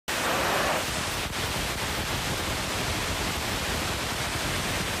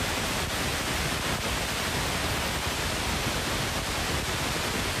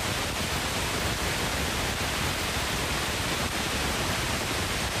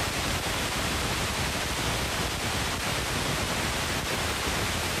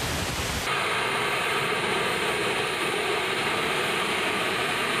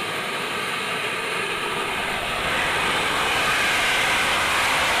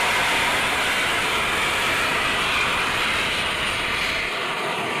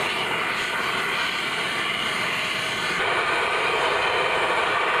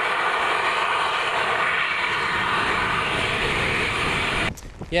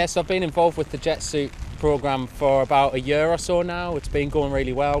Yes, I've been involved with the jet suit program for about a year or so now. It's been going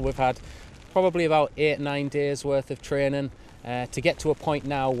really well. We've had probably about 8 or 9 days worth of training to get to a point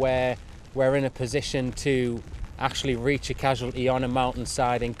now where we're in a position to actually reach a casualty on a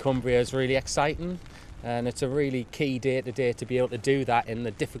mountainside in Cumbria is really exciting, and it's a really key day today to be able to do that in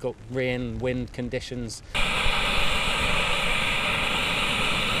the difficult rain, wind conditions.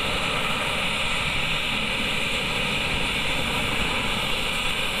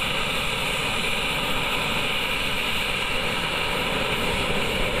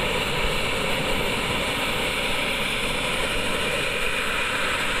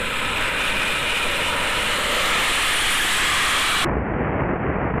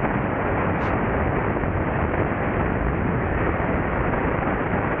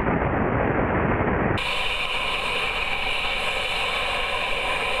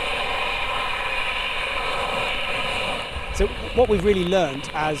 So what we've really learned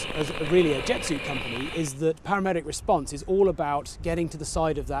as really a jet suit company is that paramedic response is all about getting to the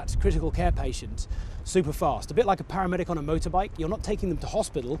side of that critical care patient super fast. A bit like a paramedic on a motorbike. You're not taking them to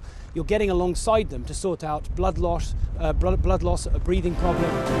hospital, you're getting alongside them to sort out blood loss, a breathing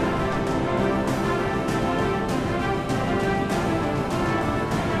problem,